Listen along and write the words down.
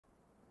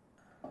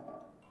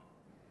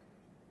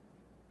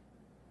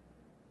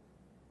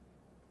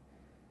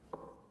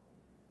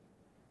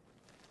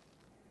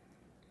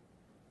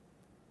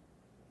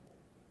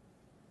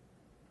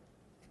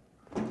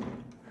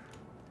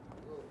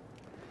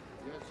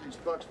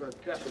$6 for a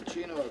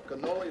cappuccino or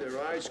cannoli,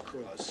 their eyes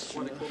cross.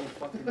 What do they call them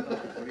fucking numbers?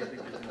 What do you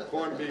think is in it?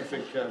 Corned beef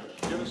and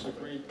cabbage. Give us a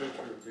green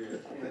pitcher of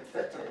beer.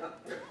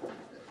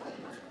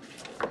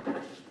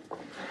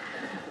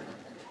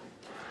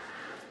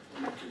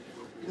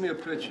 Give me a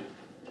picture.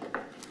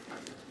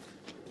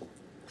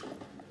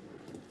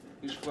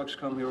 These fucks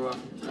come here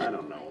often? I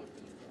don't know.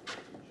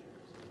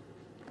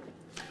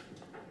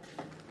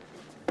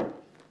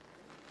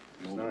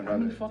 How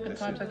many fucking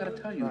times I gotta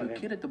tell you? The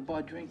kid at the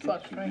bar drinking.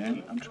 Fuck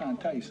Frankie. I'm trying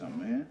to tell you something,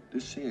 man.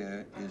 This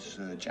here is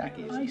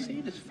Jackie. I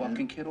see this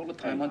fucking kid all the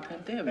time on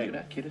 10th Avenue.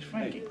 That kid is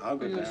Frankie. Hey, I'll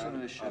go Listen down. to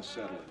this shit. I'll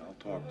settle it. I'll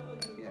talk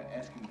to him. Yeah,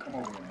 ask him to come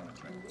over here now.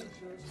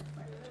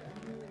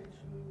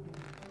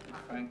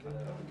 Frankie.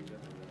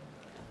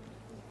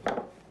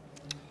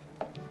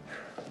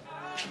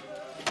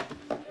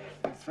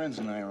 My friends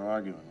and I are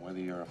arguing whether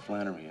you're a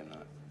Flannery or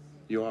not.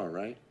 You are,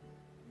 right?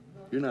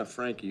 You're not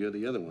Frankie. You're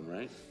the other one,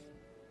 right?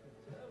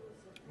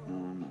 No,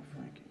 I'm not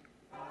Frankie.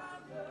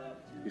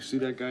 You see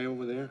that guy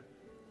over there?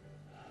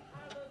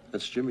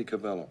 That's Jimmy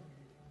Cavello.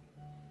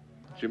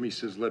 Jimmy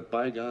says, let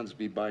bygones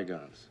be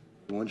bygones.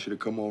 He wants you to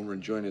come over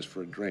and join us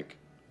for a drink.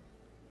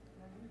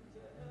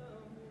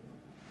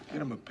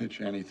 Get him a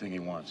pitch, anything he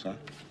wants, huh?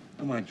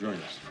 Come on, join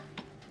us.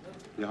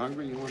 You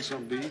hungry? You want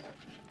something to eat?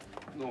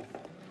 No.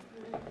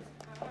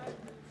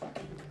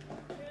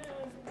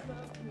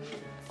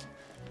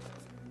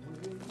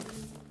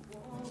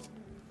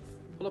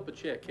 Pull up a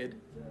chair,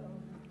 kid.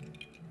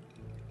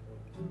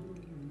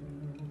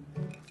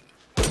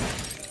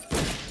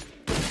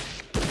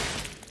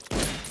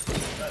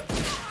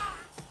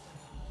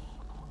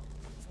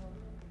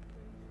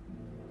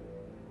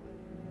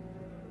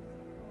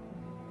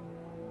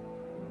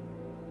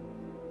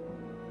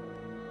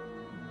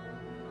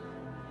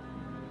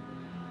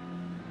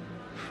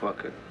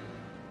 Fuck it.